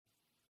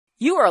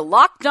You are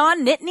Locked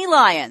On Nittany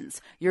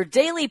Lions, your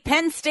daily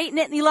Penn State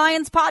Nittany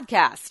Lions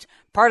podcast,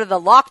 part of the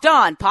Locked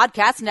On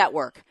Podcast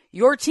Network,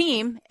 your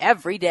team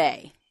every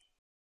day.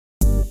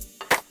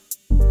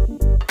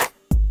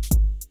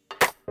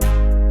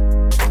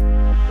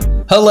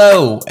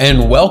 Hello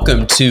and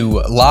welcome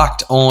to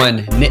Locked On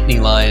Nittany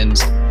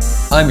Lions.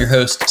 I'm your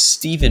host,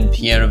 Steven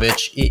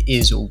Pianovich. It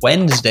is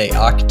Wednesday,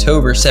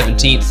 October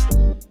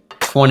 17th,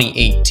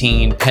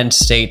 2018. Penn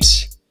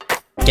State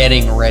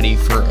getting ready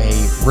for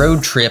a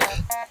road trip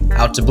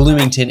out to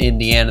Bloomington,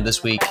 Indiana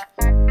this week.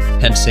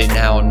 Penn State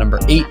now number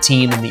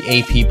 18 in the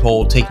AP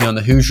poll, taking on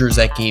the Hoosiers.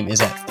 That game is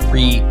at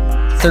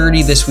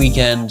 3:30 this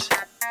weekend.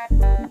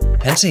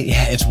 Penn State,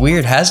 it's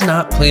weird, has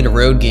not played a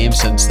road game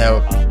since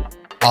that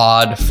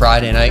odd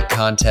Friday night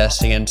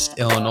contest against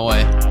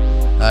Illinois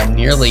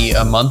nearly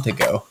a month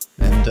ago.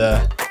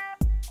 And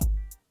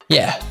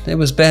it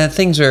was bad.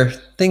 Things were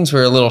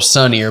a little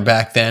sunnier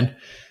back then.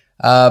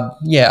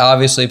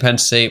 Obviously Penn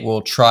State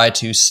will try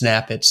to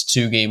snap its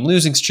 2-game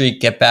losing streak,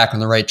 get back on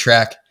the right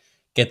track,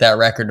 get that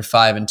record to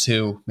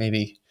 5-2,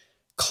 maybe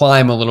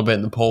climb a little bit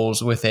in the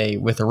polls with a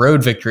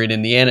road victory in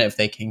Indiana if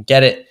they can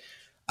get it.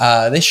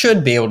 They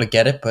should be able to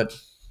get it, but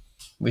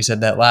we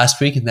said that last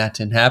week and that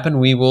didn't happen.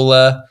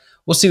 We'll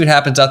see what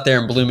happens out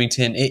there in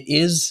Bloomington. It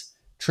is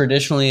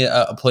traditionally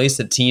a place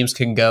that teams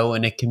can go,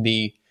 and it can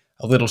be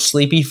a little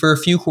sleepy for a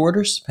few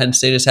quarters. Penn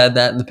State has had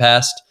that in the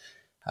past.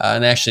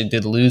 And actually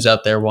did lose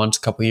out there once a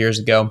couple years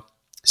ago.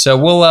 So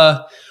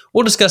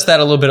we'll discuss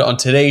that a little bit on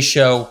today's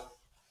show.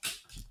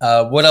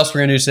 What else we're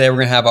going to do today? We're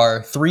going to have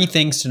our 3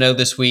 things to know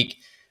this week.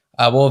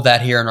 We'll have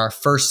that here in our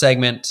first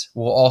segment.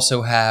 We'll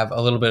also have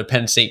a little bit of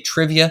Penn State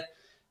trivia.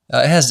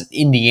 It has an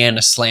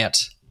Indiana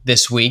slant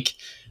this week,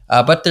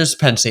 but there's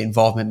Penn State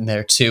involvement in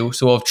there too.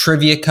 So we'll have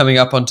trivia coming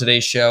up on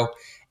today's show,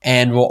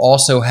 and we'll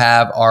also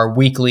have our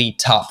weekly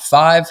top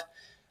 5.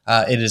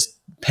 It is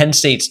Penn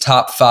State's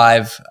top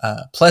 5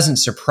 pleasant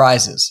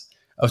surprises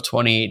of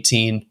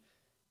 2018.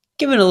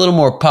 Giving a little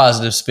more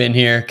positive spin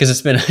here because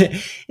it's been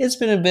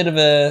a bit of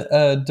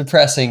a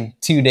depressing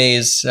 2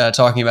 days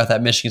talking about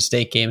that Michigan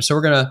State game. So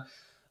we're gonna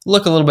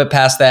look a little bit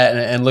past that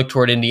and look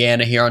toward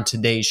Indiana here on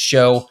today's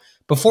show.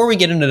 Before we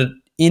get into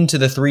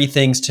the 3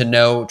 things to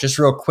know, just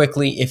real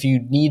quickly, if you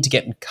need to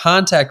get in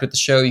contact with the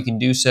show, you can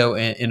do so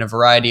in a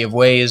variety of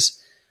ways.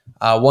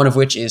 One of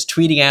which is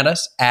tweeting at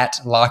us at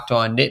Locked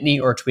On Nittany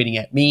or tweeting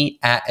at me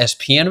at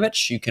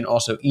SPianovich. You can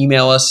also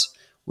email us.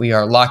 We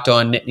are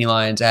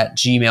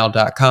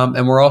lockedonnittanylions@gmail.com,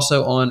 and we're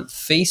also on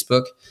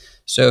Facebook.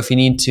 So if you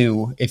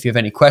have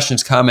any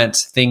questions,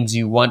 comments, things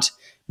you want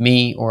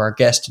me or our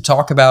guest to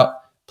talk about,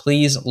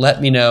 please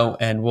let me know,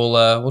 and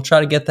we'll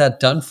try to get that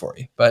done for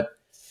you. But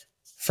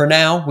for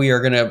now, we are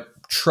going to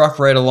truck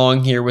right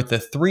along here with the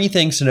 3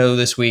 things to know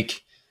this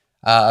week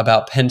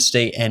about Penn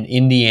State and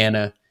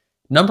Indiana.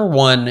 Number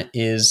 1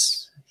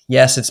 is,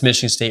 yes, it's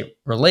Michigan State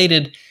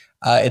related.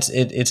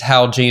 It's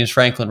how James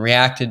Franklin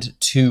reacted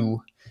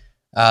to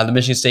the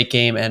Michigan State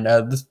game. And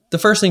the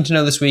first thing to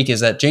know this week is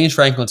that James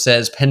Franklin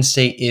says Penn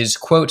State is,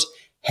 quote,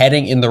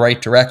 heading in the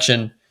right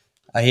direction.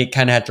 He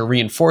kind of had to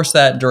reinforce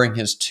that during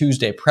his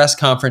Tuesday press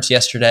conference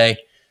yesterday.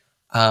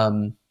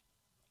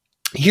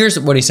 Here's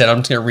what he said. I'm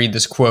just going to read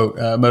this quote,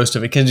 most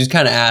of it, because he's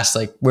kind of asked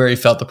like where he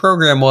felt the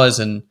program was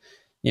and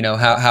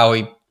how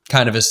he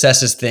kind of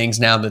assesses things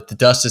now that the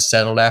dust has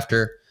settled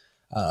after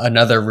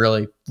another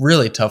really,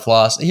 really tough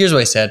loss. Here's what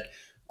he said,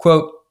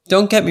 quote,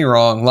 "Don't get me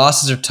wrong,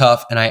 losses are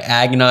tough and I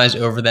agonize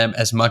over them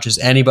as much as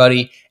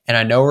anybody, and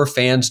I know our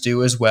fans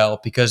do as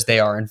well because they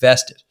are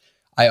invested.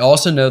 I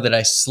also know that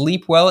I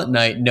sleep well at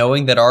night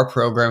knowing that our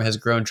program has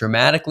grown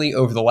dramatically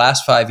over the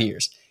last 5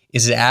 years.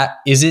 Is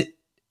it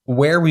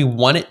where we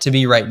want it to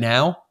be right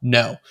now?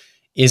 No.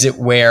 Is it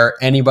where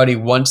anybody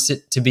wants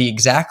it to be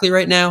exactly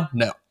right now?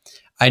 No.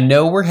 I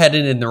know we're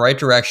headed in the right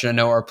direction. I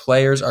know our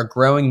players are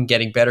growing and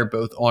getting better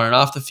both on and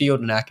off the field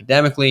and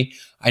academically.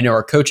 I know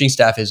our coaching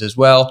staff is as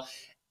well.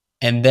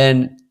 And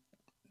then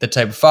the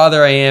type of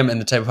father I am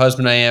and the type of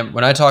husband I am,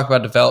 when I talk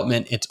about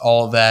development, it's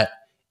all of that.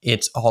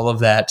 It's all of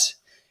that,"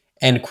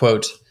 end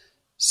quote.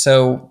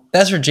 So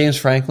that's where James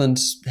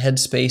Franklin's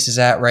headspace is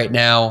at right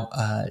now.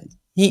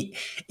 It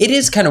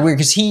is kind of weird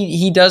because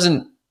he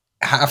doesn't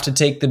have to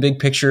take the big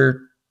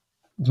picture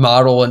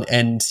model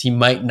and he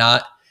might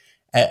not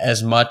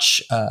as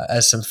much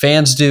as some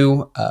fans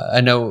do. I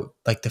know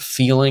like the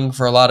feeling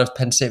for a lot of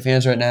Penn State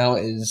fans right now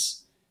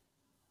is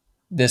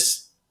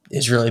this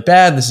is really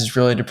bad. This is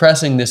really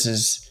depressing. This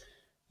is,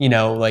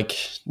 like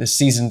this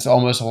season's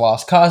almost a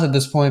lost cause at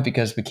this point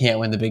because we can't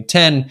win the Big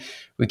Ten.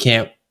 We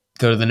can't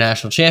go to the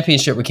national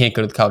championship. We can't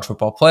go to the college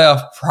football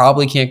playoff.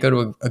 Probably can't go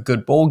to a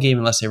good bowl game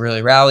unless they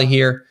really rally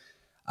here.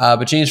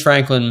 But James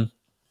Franklin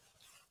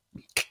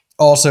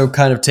also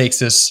kind of takes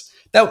this.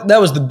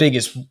 That was the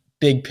biggest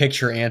big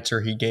picture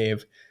answer he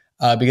gave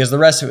because the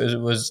rest of it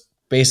was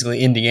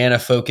basically Indiana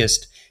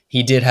focused.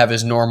 He did have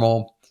his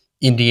normal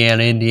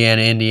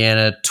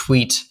Indiana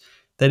tweet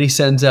that he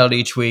sends out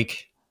each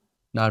week,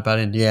 not about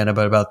Indiana,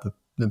 but about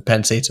the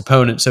Penn State's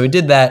opponent. So he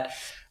did that,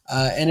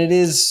 and it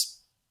is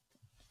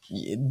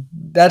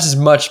that's as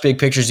much big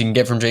picture as you can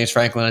get from James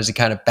Franklin as he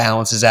kind of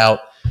balances out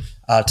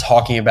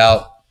talking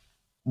about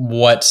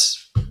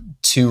what's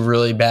two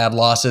really bad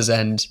losses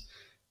and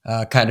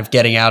kind of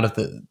getting out of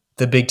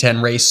the Big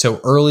Ten race so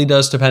early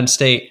does to Penn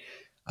State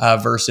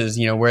versus,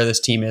 where this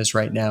team is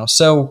right now.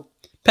 So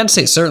Penn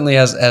State certainly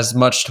has as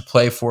much to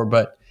play for,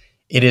 but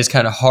it is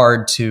kind of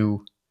hard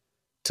to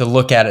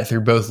look at it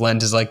through both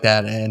lenses like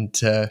that and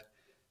to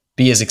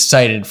be as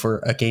excited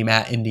for a game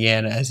at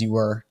Indiana as you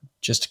were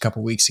just a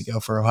couple weeks ago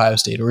for Ohio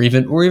State or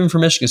even for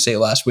Michigan State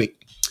last week.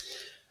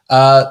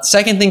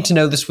 Second thing to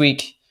know this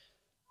week,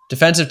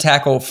 defensive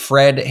tackle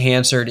Fred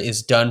Hansard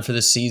is done for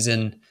the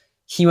season.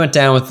 He went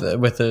down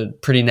with a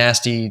pretty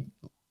nasty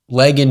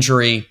leg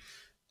injury.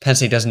 Penn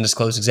State doesn't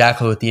disclose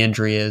exactly what the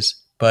injury is,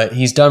 but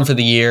he's done for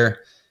the year.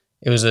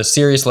 It was a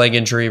serious leg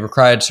injury,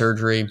 required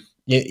surgery.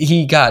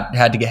 He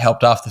had to get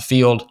helped off the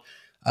field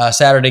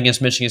Saturday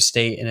against Michigan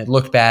State, and it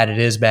looked bad. It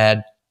is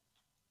bad.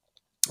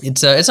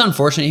 It's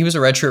unfortunate. He was a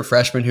redshirt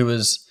freshman who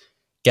was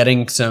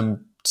getting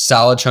some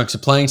solid chunks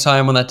of playing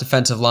time on that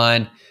defensive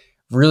line.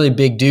 Really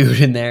big dude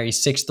in there.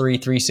 He's 6'3",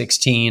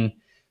 316.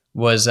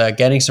 Was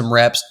getting some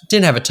reps.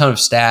 Didn't have a ton of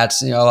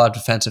stats. A lot of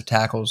defensive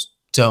tackles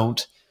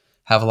don't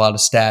have a lot of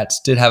stats.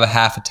 Did have a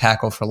half a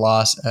tackle for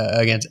loss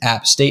against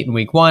App State in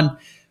week 1.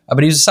 But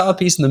he was a solid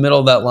piece in the middle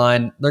of that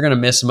line. They're going to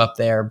miss him up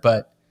there,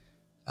 but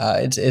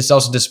it's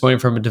also disappointing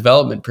from a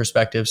development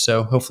perspective.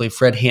 So hopefully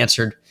Fred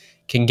Hansard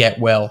can get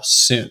well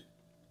soon.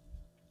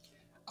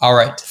 All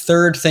right,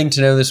 third thing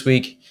to know this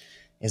week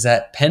is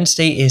that Penn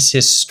State is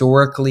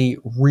historically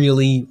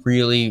really,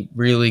 really,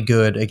 really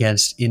good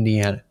against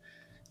Indiana.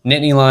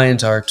 Nittany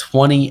Lions are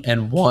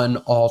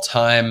 20-1 all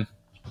time.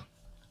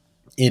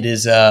 It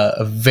is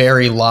a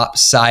very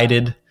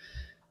lopsided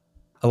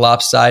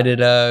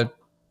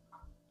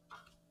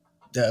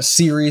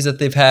series that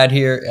they've had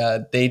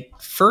here. They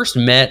first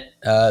met.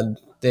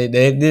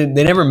 They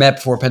never met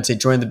before Penn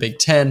State joined the Big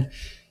Ten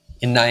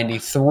in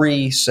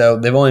 '93. So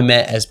they've only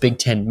met as Big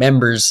Ten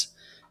members,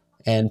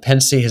 and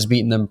Penn State has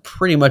beaten them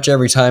pretty much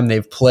every time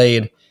they've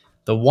played.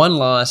 The one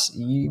loss,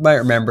 you might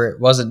remember, it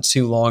wasn't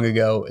too long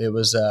ago. It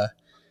was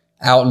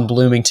out in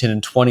Bloomington in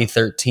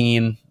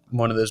 2013,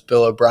 one of those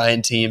Bill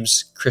O'Brien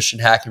teams, Christian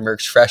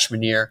Hackenberg's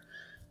freshman year.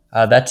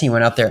 That team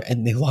went out there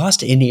and they lost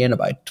to Indiana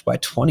by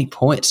 20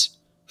 points,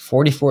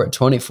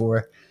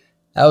 44-24.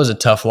 That was a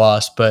tough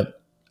loss,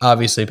 but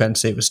obviously Penn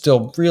State was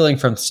still reeling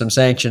from some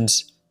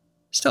sanctions.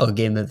 Still a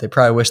game that they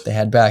probably wish they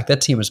had back.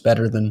 That team was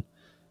better than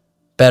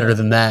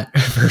that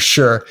for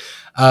sure.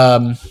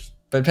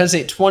 But Penn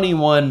State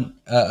 21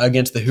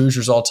 against the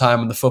Hoosiers all time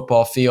on the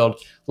football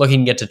field, looking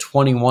to get to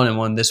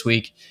 21-1 this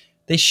week.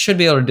 They should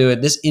be able to do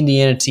it. This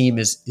Indiana team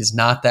is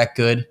not that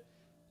good.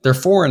 They're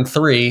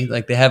 4-3,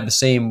 like they have the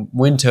same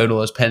win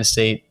total as Penn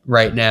State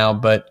right now,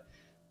 but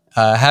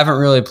haven't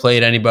really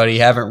played anybody,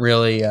 haven't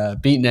really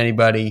beaten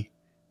anybody.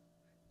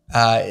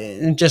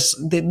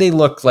 They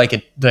look like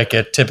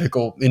a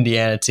typical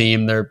Indiana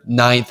team. They're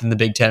 9th in the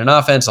Big Ten in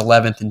offense,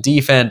 11th in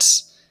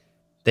defense.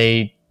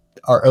 They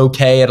are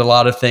okay at a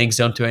lot of things,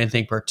 don't do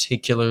anything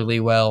particularly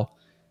well.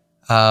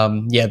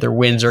 Their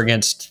wins are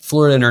against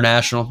Florida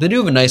International. They do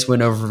have a nice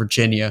win over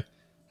Virginia.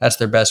 That's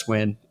their best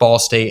win. Ball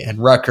State and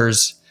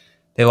Rutgers.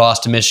 They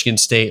lost to Michigan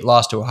State,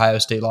 lost to Ohio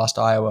State, lost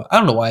to Iowa. I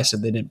don't know why I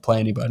said they didn't play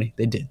anybody.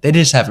 They did. They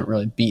just haven't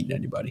really beaten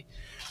anybody.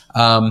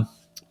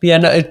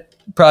 It's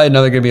probably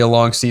going to be a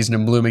long season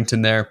in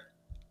Bloomington there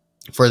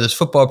for this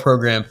football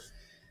program.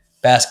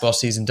 Basketball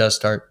season does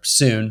start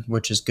soon,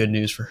 which is good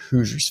news for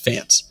Hoosiers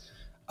fans.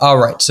 All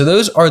right, so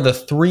those are the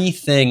 3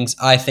 things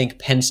I think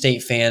Penn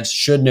State fans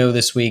should know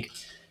this week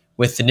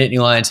with the Nittany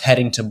Lions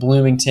heading to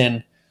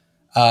Bloomington.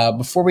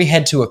 Before we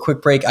head to a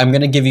quick break, I'm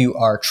going to give you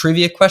our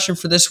trivia question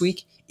for this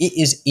week. It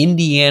is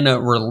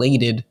Indiana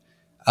related,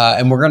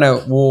 and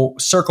we'll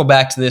circle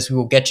back to this. We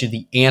will get you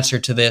the answer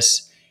to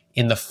this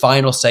in the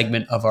final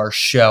segment of our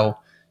show,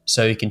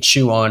 so you can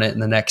chew on it in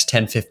the next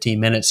 10-15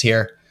 minutes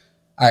here.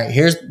 All right,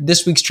 here's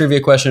this week's trivia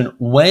question.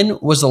 When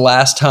was the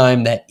last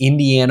time that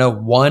Indiana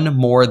won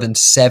more than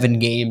 7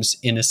 games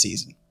in a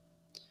season?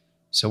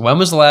 So when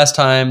was the last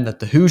time that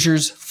the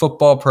Hoosiers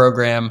football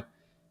program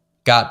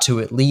got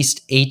to at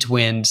least 8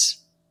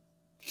 wins?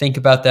 Think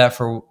about that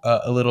for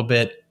a little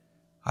bit.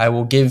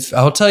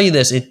 I'll tell you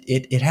this,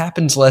 it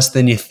happens less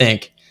than you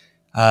think.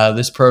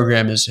 This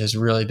program has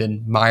really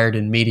been mired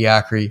in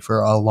mediocrity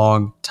for a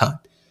long time.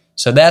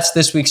 So that's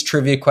this week's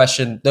trivia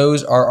question.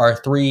 Those are our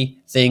 3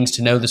 things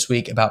to know this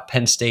week about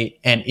Penn State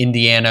and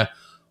Indiana.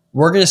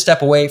 We're going to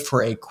step away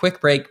for a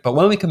quick break, but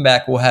when we come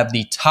back, we'll have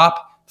the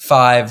top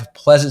 5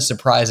 pleasant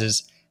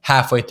surprises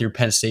halfway through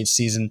Penn State's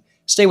season.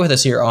 Stay with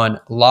us here on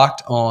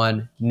Locked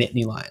On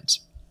Nittany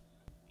Lions.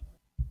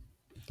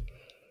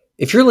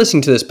 If you're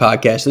listening to this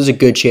podcast, there's a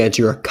good chance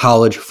you're a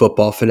college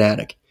football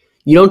fanatic.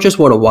 You don't just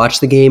want to watch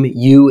the game,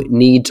 you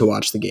need to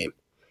watch the game.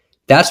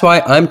 That's why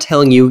I'm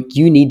telling you,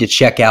 you need to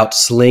check out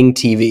Sling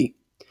TV.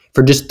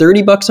 For just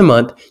 $30 a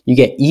month, you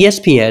get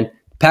ESPN,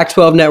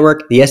 Pac-12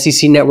 Network, the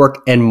SEC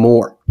Network, and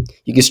more.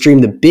 You can stream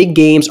the big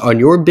games on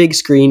your big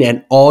screen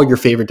and all your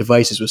favorite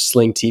devices with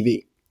Sling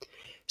TV.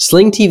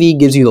 Sling TV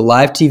gives you the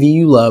live TV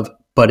you love,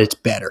 but it's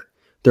better.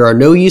 There are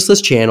no useless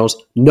channels,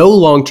 no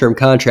long-term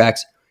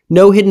contracts,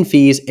 no hidden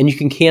fees, and you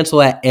can cancel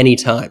at any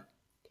time.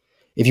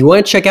 If you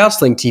want to check out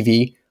Sling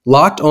TV,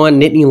 Locked On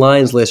Nittany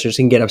Lions listeners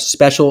can get a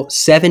special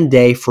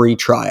 7-day free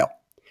trial.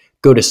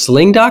 Go to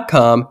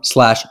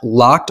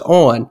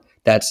sling.com/lockedon,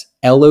 that's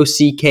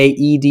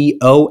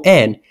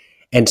LOCKEDON,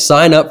 and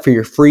sign up for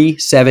your free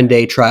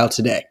 7-day trial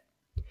today.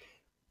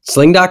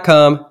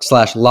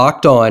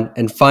 Sling.com/lockedon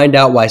and find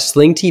out why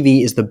Sling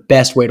TV is the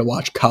best way to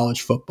watch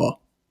college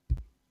football.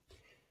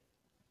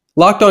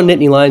 Locked On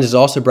Nittany Lions is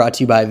also brought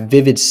to you by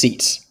Vivid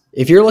Seats.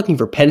 If you're looking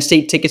for Penn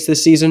State tickets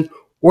this season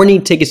or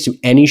need tickets to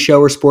any show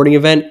or sporting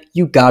event,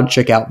 you gotta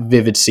check out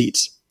Vivid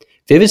Seats.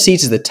 Vivid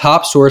Seats is the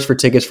top source for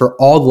tickets for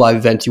all the live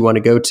events you want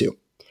to go to.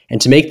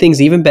 And to make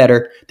things even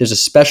better, there's a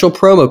special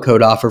promo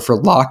code offer for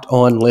Locked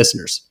On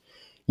listeners.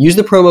 Use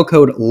the promo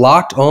code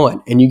Locked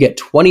On and you get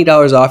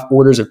 $20 off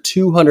orders of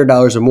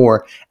 $200 or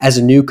more as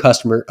a new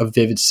customer of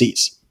Vivid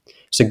Seats.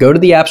 So go to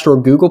the App Store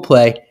or Google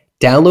Play,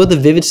 download the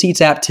Vivid Seats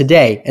app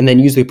today, and then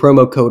use the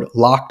promo code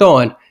Locked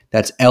On,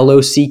 that's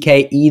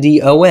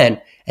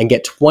LOCKEDON, and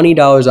get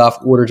 $20 off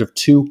orders of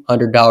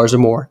 $200 or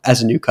more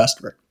as a new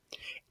customer.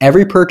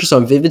 Every purchase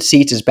on Vivid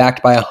Seats is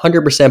backed by a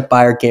 100%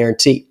 buyer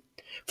guarantee.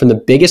 From the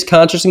biggest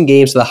concerts and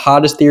games to the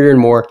hottest theater and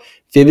more,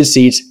 Vivid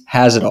Seats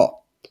has it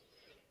all.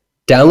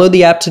 Download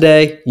the app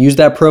today, use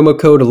that promo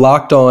code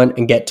Locked On,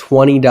 and get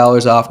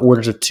 $20 off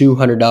orders of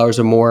 $200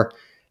 or more.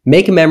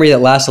 Make a memory that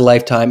lasts a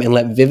lifetime and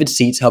let Vivid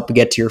Seats help you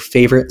get to your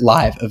favorite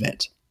live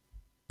event.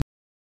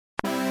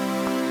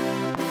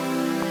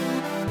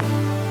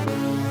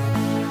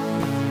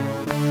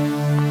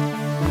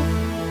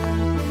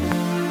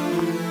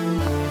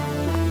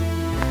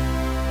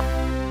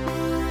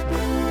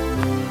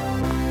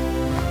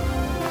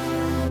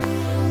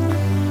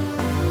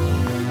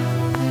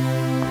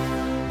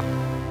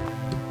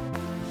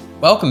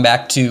 Welcome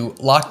back to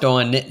Locked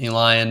On Nittany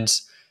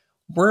Lions.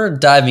 We're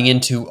diving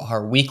into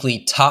our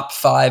weekly top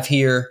 5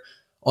 here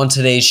on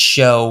today's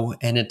show,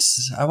 and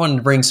I wanted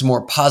to bring some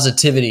more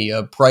positivity,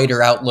 a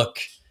brighter outlook,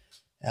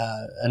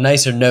 a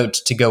nicer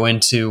note to go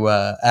into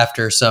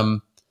after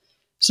some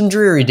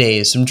dreary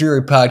days, some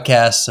dreary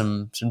podcasts,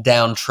 some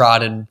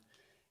downtrodden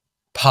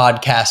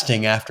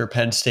podcasting after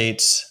Penn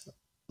State's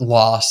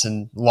loss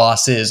and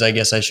losses, I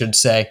guess I should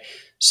say.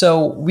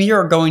 So we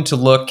are going to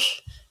look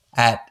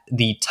at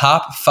the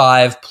top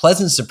 5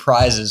 pleasant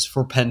surprises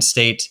for Penn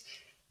State.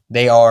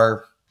 They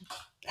are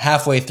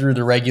halfway through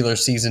the regular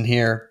season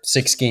here,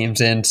 6 games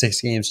in,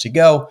 6 games to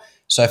go.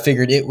 So I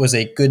figured it was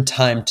a good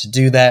time to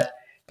do that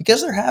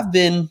because there have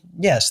been,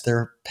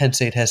 Penn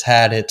State has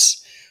had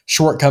its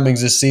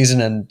shortcomings this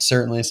season and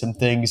certainly some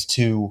things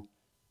to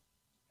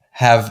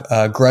have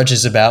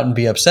grudges about and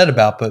be upset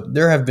about. But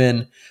there have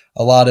been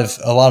a lot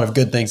of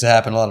good things that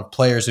happen, a lot of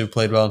players who've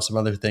played well, and some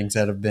other things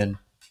that have been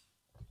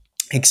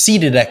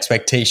exceeded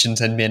expectations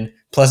and been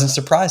pleasant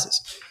surprises.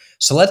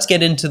 So let's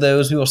get into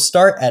those. We will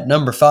start at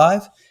number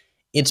 5.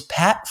 It's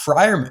Pat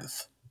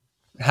Freiermuth.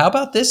 How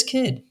about this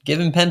kid?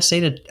 Giving Penn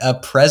State a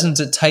presence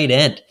at tight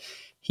end.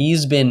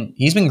 He's been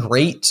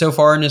great so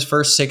far in his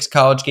first 6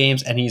 college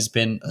games, and he's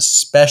been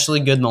especially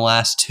good in the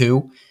last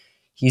 2.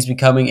 He's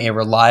becoming a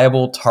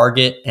reliable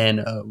target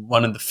and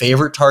one of the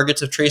favorite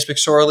targets of Trace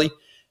McSorley.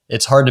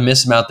 It's hard to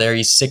miss him out there.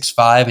 He's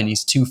 6'5", and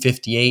he's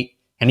 258.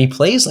 And he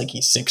plays like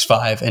he's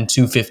 6'5" and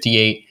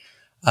 258.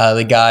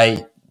 The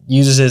guy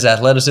uses his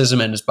athleticism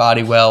and his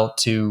body well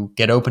to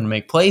get open and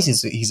make plays.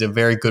 He's a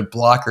very good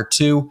blocker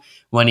too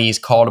when he's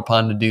called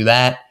upon to do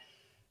that.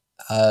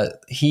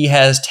 He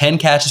has 10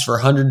 catches for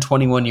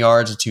 121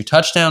 yards and 2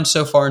 touchdowns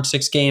so far in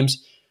 6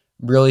 games.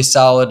 Really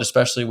solid,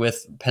 especially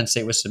with Penn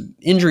State with some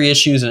injury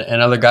issues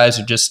and other guys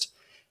who just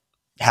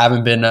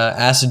haven't been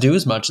asked to do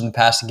as much in the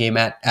passing game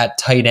at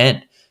tight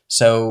end.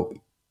 So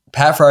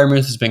Pat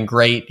Freiermuth has been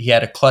great. He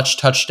had a clutch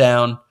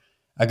touchdown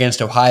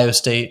against Ohio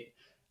State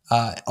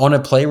on a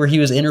play where he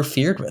was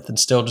interfered with and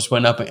still just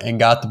went up and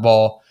got the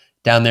ball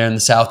down there in the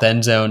south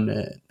end zone,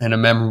 and a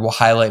memorable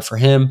highlight for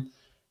him.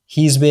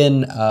 He's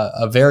been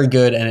a very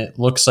good, and it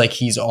looks like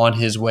he's on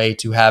his way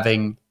to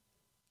having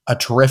a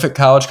terrific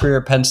college career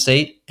at Penn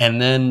State,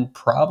 and then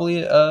probably,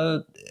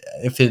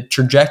 if the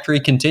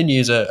trajectory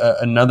continues,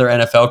 another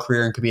NFL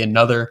career, and could be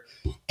another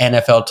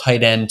NFL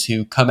tight end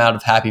to come out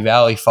of Happy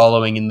Valley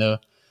following in the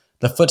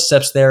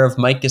footsteps there of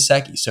Mike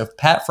Gesicki. So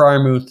Pat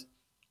Freiermuth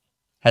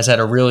has had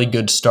a really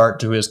good start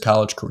to his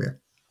college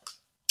career.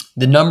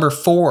 The number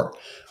 4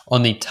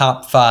 on the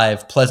top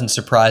 5 pleasant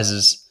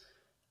surprises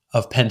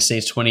of Penn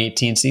State's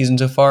 2018 season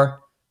so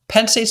far,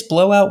 Penn State's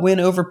blowout win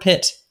over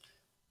Pitt.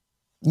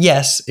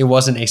 Yes, it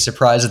wasn't a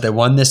surprise that they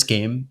won this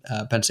game.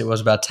 Penn State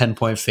was about a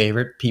 10-point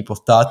favorite. People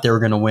thought they were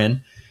going to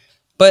win.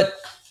 But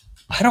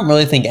I don't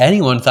really think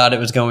anyone thought it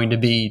was going to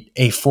be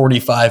a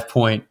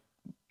 45-point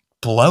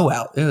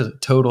blowout. It was a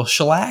total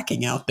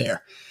shellacking out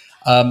there.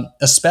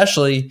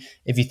 Especially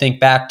if you think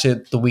back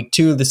to the week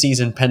 2 of the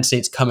season, Penn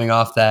State's coming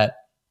off that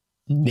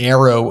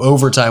narrow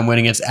overtime win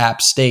against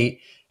App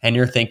State, and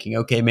you're thinking,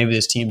 okay, maybe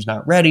this team's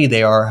not ready. They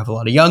have a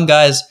lot of young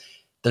guys.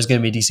 there's going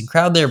to be a decent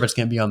crowd there, but it's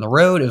going to be on the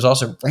road. It was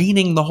also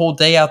raining the whole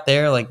day out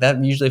there. Like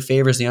that usually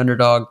favors the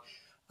underdog.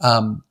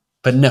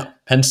 But no,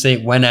 Penn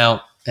State went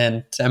out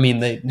and I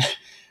mean,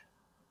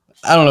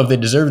 I don't know if they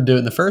deserved to do it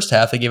in the first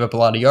half. They gave up a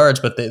lot of yards,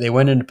 but they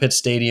went into Pitt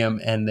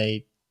Stadium and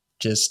they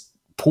just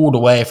pulled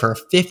away for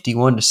a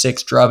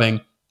 51-6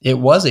 drubbing. It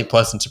was a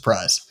pleasant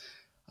surprise.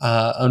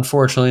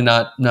 Unfortunately,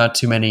 not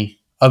too many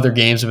other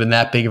games have been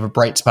that big of a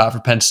bright spot for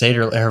Penn State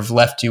or have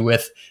left you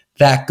with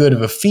that good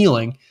of a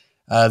feeling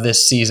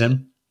this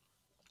season.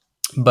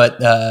 But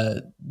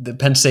the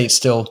Penn State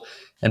still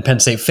and Penn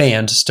State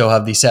fans still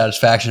have the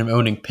satisfaction of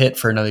owning Pitt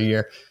for another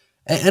year.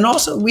 And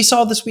also, we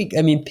saw this week,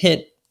 I mean,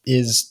 Pitt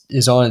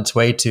is on its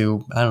way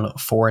to, I don't know,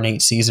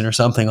 4-8 season or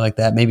something like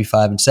that, maybe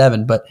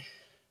 5-7, but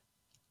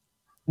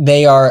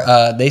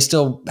they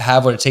still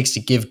have what it takes to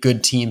give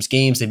good teams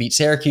games. They beat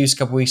Syracuse a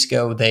couple weeks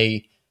ago.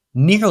 They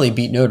nearly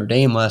beat Notre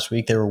Dame last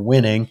week. They were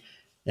winning,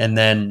 and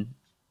then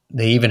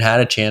they even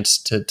had a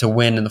chance to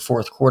win in the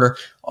fourth quarter.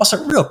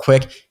 Also, real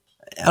quick,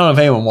 I don't know if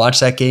anyone watched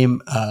that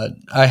game.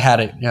 I had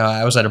it,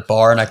 I was at a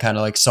bar and I kind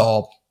of like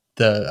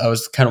I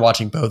was kind of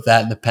watching both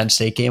that and the Penn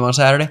State game on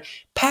Saturday.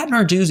 Pat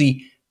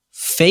Narduzzi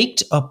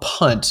faked a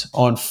punt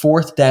on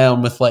fourth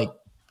down with like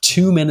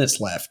 2 minutes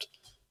left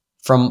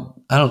from,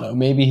 I don't know,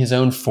 maybe his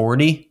own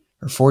 40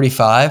 or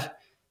 45.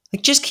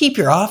 Like, just keep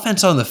your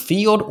offense on the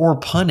field or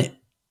punt it.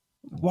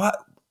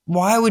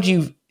 Why would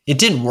you? It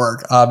didn't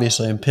work,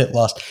 obviously, and Pitt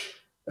lost.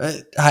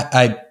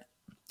 I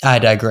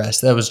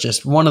digress. That was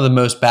just one of the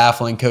most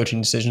baffling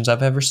coaching decisions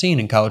I've ever seen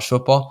in college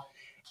football.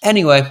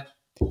 Anyway,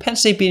 Penn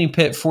State beating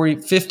Pitt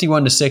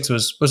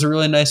 51-6 was a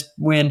really nice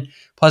win,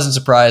 pleasant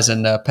surprise,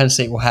 and Penn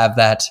State will have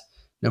that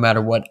no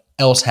matter what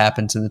else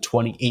happens in the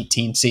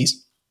 2018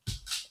 season.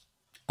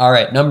 All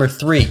right, number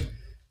 3,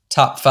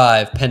 top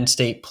 5 Penn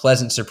State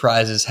pleasant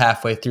surprises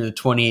halfway through the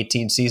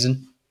 2018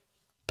 season.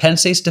 Penn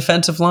State's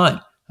defensive line.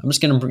 I'm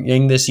just going to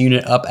bring this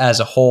unit up as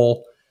a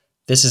whole.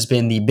 This has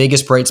been the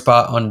biggest bright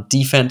spot on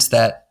defense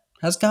that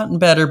has gotten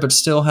better, but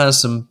still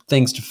has some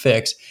things to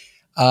fix.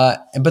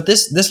 But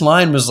this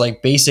line was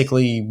like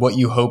basically what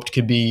you hoped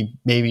could be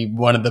maybe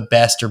one of the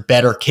best or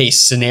better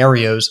case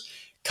scenarios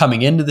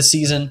coming into the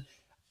season.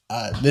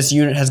 This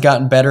unit has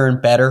gotten better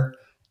and better,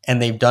 and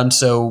they've done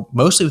so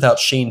mostly without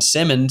Shane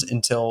Simmons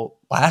until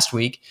last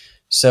week.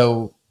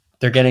 So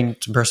they're getting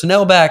some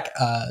personnel back.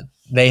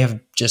 They have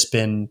just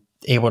been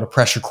able to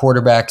pressure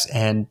quarterbacks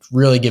and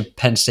really give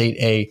Penn State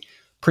a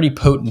pretty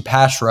potent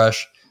pass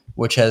rush,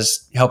 which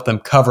has helped them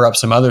cover up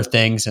some other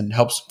things and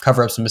helps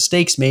cover up some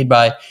mistakes made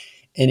by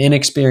an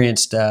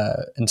inexperienced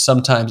and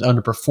sometimes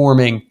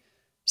underperforming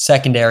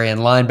secondary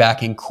and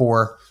linebacking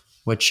core,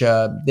 which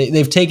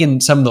they've taken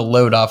some of the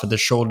load off of the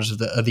shoulders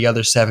of the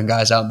other 7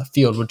 guys out in the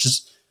field, which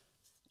has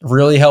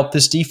really helped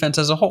this defense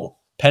as a whole.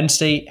 Penn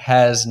State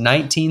has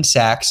 19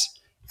 sacks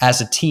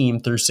as a team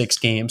through 6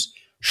 games.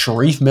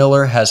 Sharif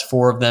Miller has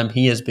 4 of them.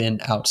 He has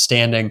been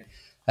outstanding.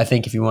 I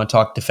think if you want to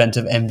talk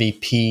defensive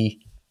MVP,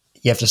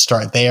 you have to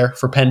start there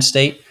for Penn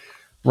State.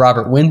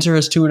 Robert Windsor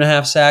has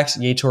 2.5 sacks.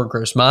 Yetur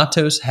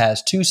Gross-Matos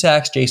has 2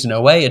 sacks. Jason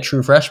Owe, a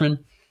true freshman,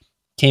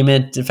 came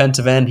in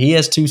defensive end. He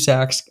has 2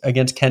 sacks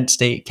against Kent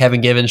State.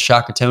 Kevin Givens,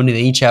 Shaka Toney,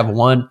 they each have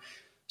 1.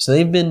 So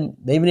they've been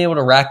able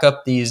to rack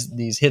up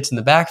these hits in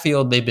the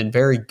backfield. They've been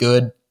very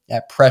good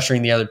at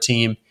pressuring the other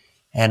team,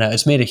 and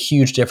it's made a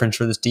huge difference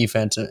for this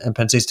defense. And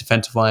Penn State's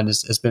defensive line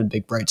has been a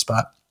big bright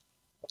spot.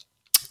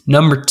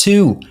 Number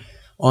 2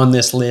 on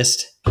this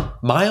list,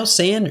 Miles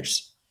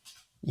Sanders.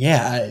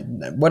 Yeah,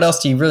 what else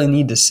do you really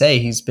need to say?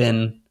 He's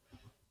been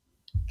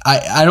 –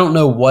 I don't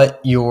know what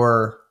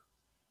your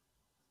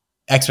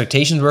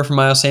expectations were for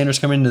Miles Sanders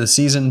coming into the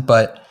season,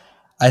 but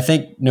I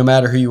think no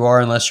matter who you are,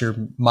 unless you're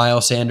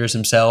Miles Sanders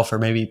himself or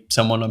maybe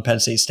someone on Penn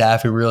State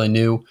staff who really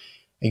knew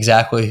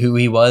exactly who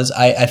he was,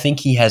 I think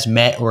he has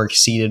met or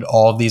exceeded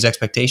all of these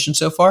expectations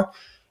so far,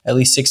 at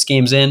least 6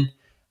 games in,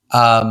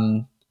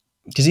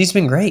 because he's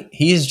been great.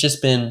 He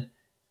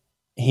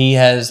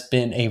has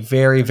been a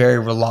very, very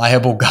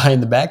reliable guy in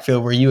the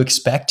backfield where you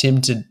expect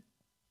him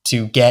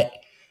to get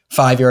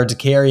 5 yards of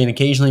carry and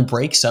occasionally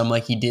break some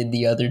like he did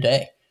the other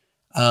day.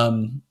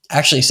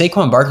 Actually,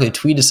 Saquon Barkley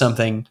tweeted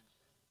something.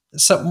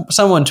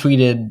 Someone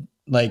tweeted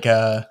like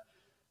a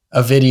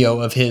video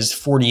of his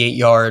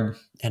 48-yard,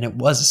 and it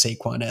was a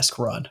Saquon-esque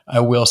run. I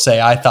will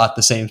say I thought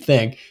the same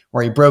thing,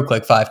 where he broke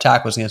like 5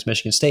 tackles against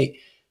Michigan State.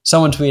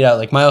 Someone tweeted out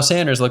like Miles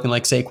Sanders looking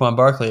like Saquon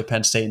Barkley at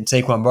Penn State, and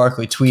Saquon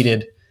Barkley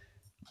tweeted,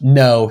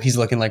 no, he's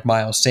looking like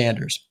Miles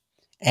Sanders.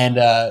 And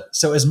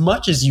so as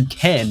much as you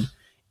can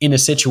in a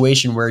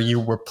situation where you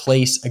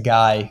replace a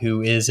guy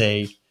who is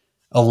a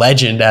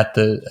legend at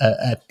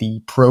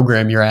the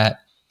program you're at,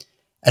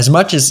 as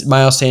much as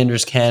Miles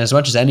Sanders can, as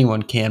much as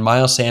anyone can,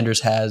 Miles Sanders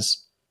has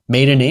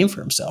made a name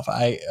for himself.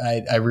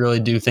 I really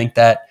do think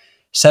that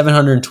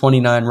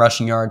 729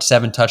 rushing yards,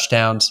 7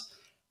 touchdowns,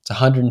 it's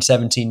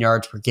 117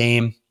 yards per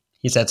game.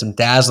 He's had some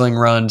dazzling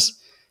runs.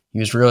 He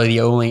was really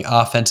the only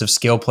offensive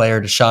skill player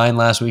to shine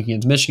last week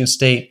against Michigan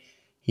State.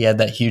 He had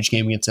that huge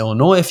game against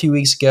Illinois a few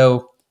weeks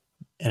ago,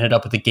 ended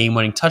up with a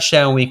game-winning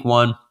touchdown week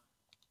 1.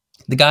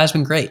 The guy's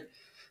been great.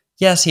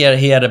 yes, he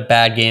had a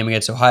bad game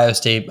against Ohio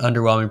State,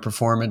 underwhelming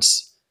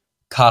performance,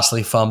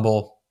 costly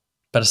fumble.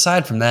 But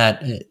aside from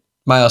that,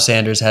 Miles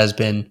Sanders has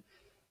been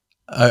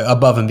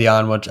above and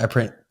beyond what I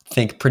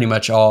think pretty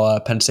much all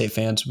Penn State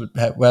fans would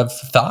have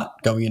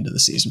thought going into the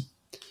season.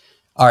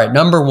 All right,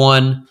 number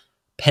one,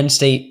 Penn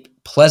State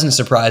pleasant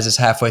surprises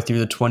halfway through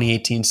the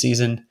 2018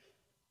 season.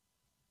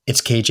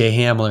 It's KJ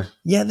Hamler.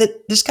 Yeah,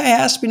 this guy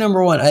has to be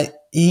number one.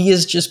 He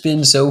has just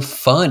been so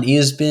fun. He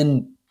has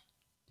been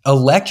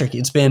electric.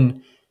 It's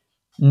been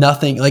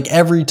nothing. Like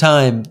every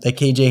time that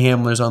KJ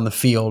Hamler is on the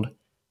field,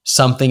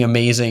 something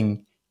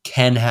amazing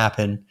can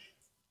happen.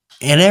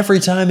 And every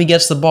time he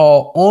gets the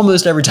ball,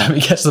 almost every time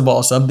he gets the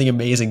ball, something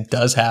amazing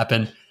does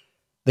happen.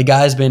 The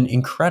guy's been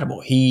incredible.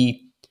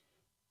 He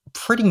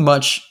pretty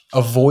much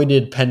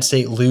avoided Penn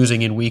State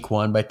losing in week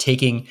 1 by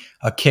taking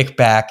a kick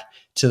back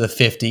to the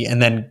 50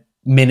 and then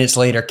minutes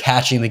later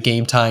catching the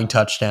game-tying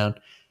touchdown.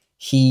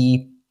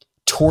 He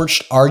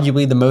torched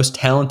arguably the most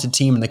talented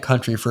team in the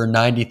country for a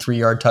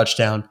 93-yard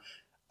touchdown.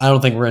 I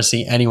don't think we're going to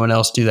see anyone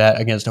else do that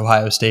against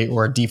Ohio State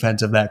or a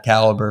defense of that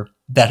caliber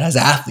that has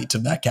athletes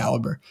of that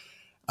caliber.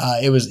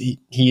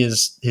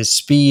 His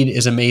speed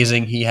is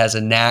amazing. He has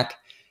a knack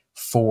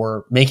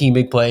for making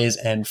big plays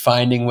and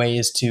finding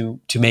ways to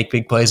make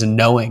big plays and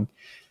knowing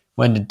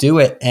when to do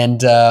it.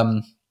 And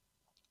the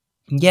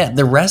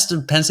rest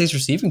of Penn State's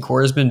receiving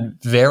core has been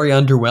very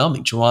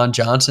underwhelming. Juwan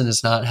Johnson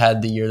has not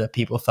had the year that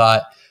people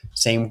thought.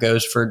 Same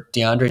goes for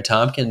DeAndre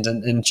Tompkins,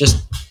 and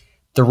just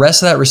the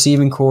rest of that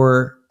receiving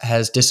core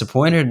has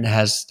disappointed and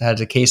has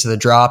had a case of the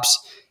drops.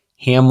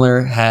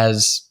 Hamler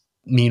has,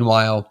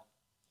 meanwhile,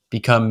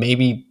 become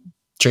maybe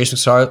Trace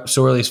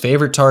McSorley's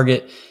favorite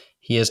target.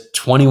 He has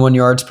 21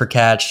 yards per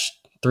catch,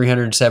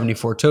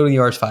 374 total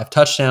yards, 5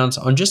 touchdowns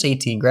on just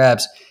 18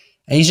 grabs.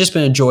 And he's just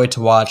been a joy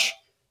to watch.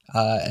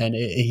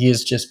 He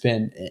has just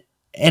been,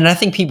 and I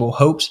think people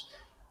hoped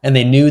and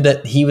they knew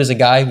that he was a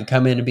guy who could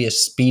come in and be a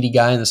speedy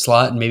guy in the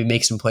slot and maybe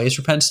make some plays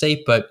for Penn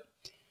State. But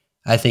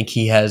I think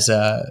he has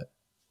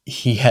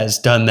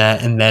done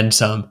that and then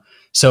some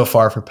so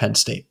far for Penn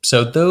State.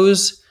 So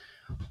those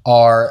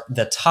are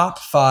the top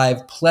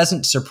 5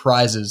 pleasant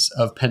surprises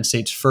of Penn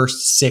State's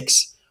first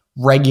 6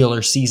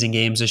 regular season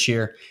games this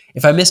year.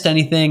 If I missed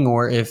anything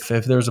or if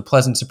there was a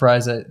pleasant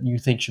surprise that you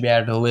think should be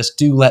added to the list,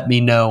 do let me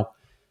know.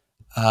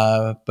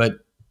 But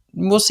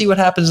we'll see what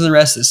happens in the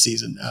rest of the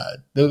season.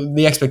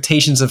 The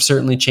expectations have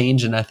certainly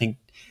changed, and I think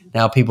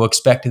now people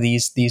expect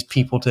these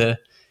people to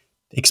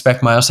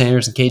expect Miles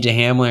Sanders and KJ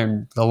Hamler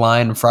and the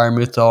line and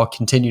Freiermuth to all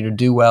continue to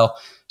do well.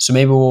 So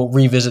maybe we'll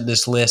revisit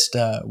this list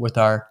with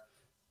our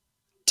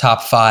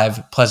top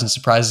 5 pleasant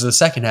surprises of the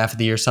second half of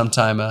the year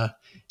sometime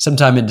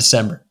in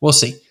December. We'll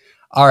see.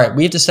 All right,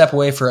 we have to step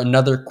away for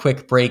another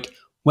quick break.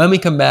 When we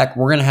come back,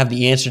 we're going to have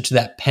the answer to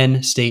that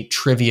Penn State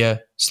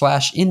trivia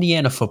 /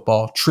 Indiana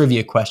football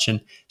trivia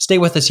question. Stay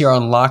with us here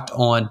on Locked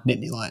On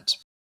Nittany Lions.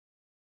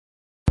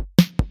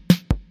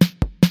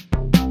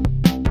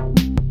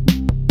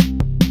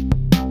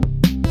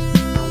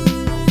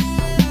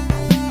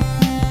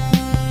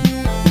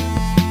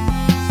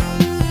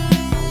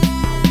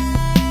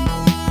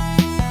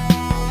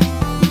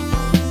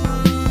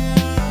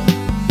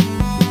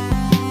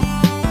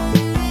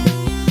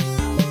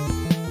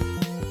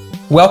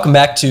 Welcome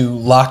back to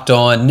Locked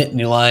On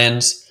Nittany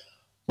Lions.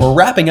 We're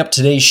wrapping up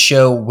today's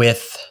show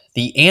with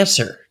the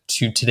answer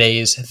to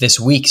this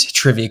week's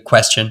trivia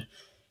question.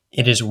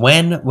 It is,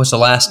 when was the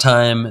last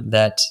time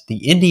that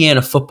the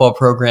Indiana football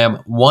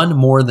program won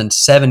more than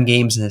 7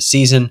 games in a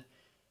season?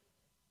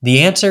 The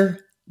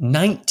answer,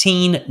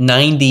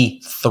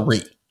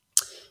 1993.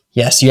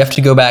 Yes, you have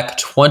to go back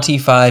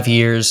 25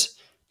 years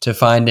to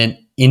find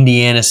an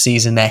Indiana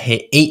season that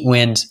hit 8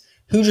 wins.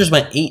 Hoosiers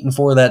went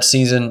 8-4 that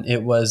season.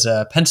 It was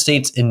Penn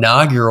State's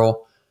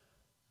inaugural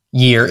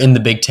year in the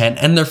Big Ten,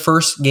 and their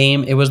first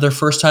game, it was their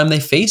first time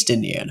they faced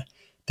Indiana.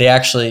 They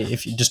actually,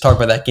 if you just talk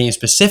about that game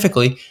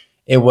specifically,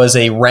 it was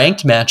a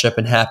ranked matchup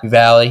in Happy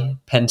Valley.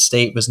 Penn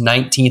State was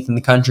 19th in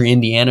the country.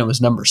 Indiana was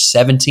number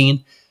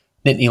 17.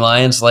 Nittany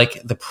Lions, like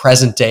the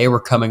present day, were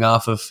coming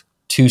off of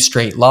 2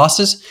 straight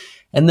losses,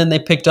 and then they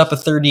picked up a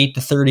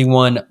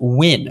 38-31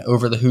 win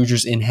over the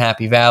Hoosiers in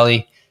Happy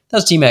Valley. That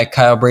was a team had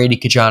Kyle Brady,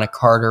 Kajana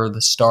Carter,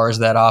 the stars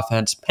of that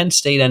offense. Penn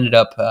State ended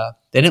up,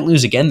 they didn't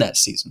lose again that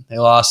season. They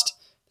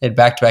had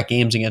back-to-back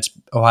games against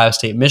Ohio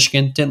State and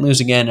Michigan. Didn't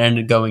lose again,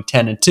 ended going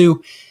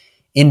 10-2.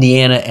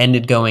 Indiana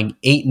ended going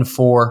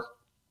 8-4,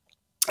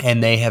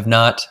 and they have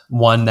not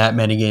won that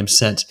many games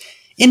since.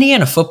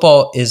 Indiana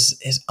football is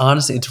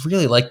honestly, it's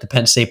really like the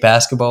Penn State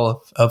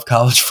basketball of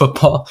college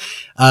football.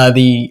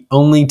 The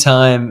only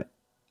time,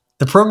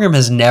 the program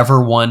has never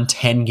won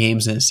 10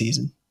 games in a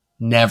season.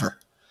 Never.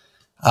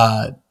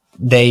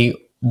 They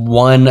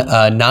won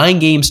 9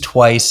 games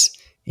twice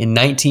in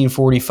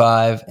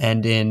 1945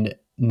 and in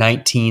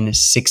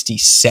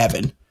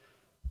 1967.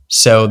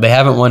 So they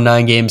haven't won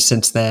 9 games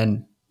since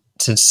then,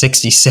 since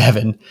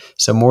 67.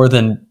 So more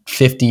than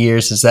 50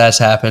 years since that's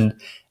happened,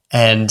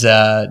 and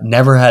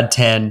never had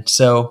 10.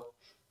 So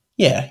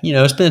yeah,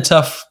 it's been a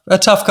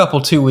tough couple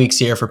 2 weeks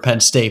here for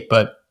Penn State,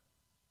 but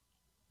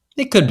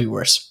it could be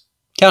worse.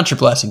 Count your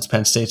blessings,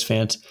 Penn State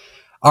fans.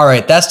 All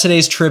right, that's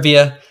today's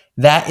trivia.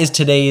 That is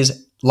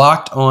today's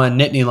Locked On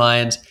Nittany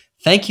Lions.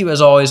 Thank you,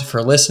 as always,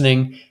 for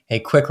listening. A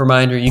quick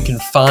reminder, you can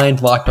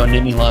find Locked On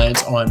Nittany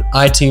Lions on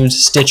iTunes,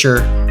 Stitcher,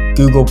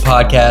 Google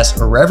Podcasts,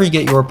 or wherever you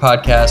get your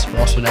podcasts. We're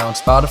also now on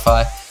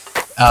Spotify.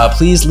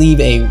 Please leave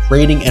a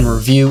rating and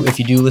review if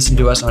you do listen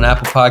to us on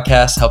Apple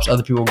Podcasts. Helps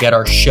other people get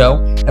our show.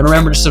 And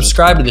remember to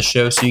subscribe to the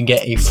show so you can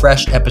get a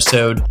fresh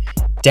episode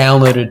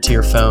downloaded to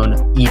your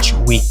phone each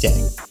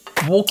weekday.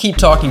 We'll keep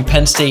talking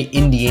Penn State,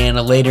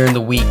 Indiana later in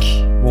the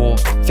week. We'll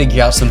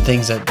figure out some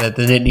things that the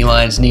Nittany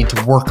Lions need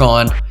to work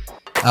on.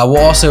 We'll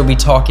also be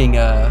talking,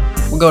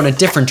 we'll go in a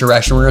different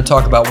direction. We're going to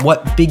talk about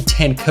what Big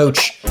Ten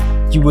coach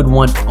you would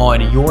want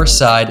on your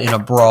side in a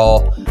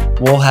brawl.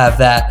 We'll have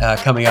that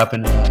coming up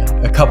in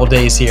a couple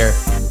days here.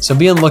 So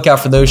be on the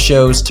lookout for those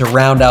shows to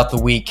round out the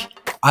week.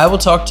 I will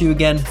talk to you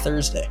again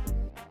Thursday.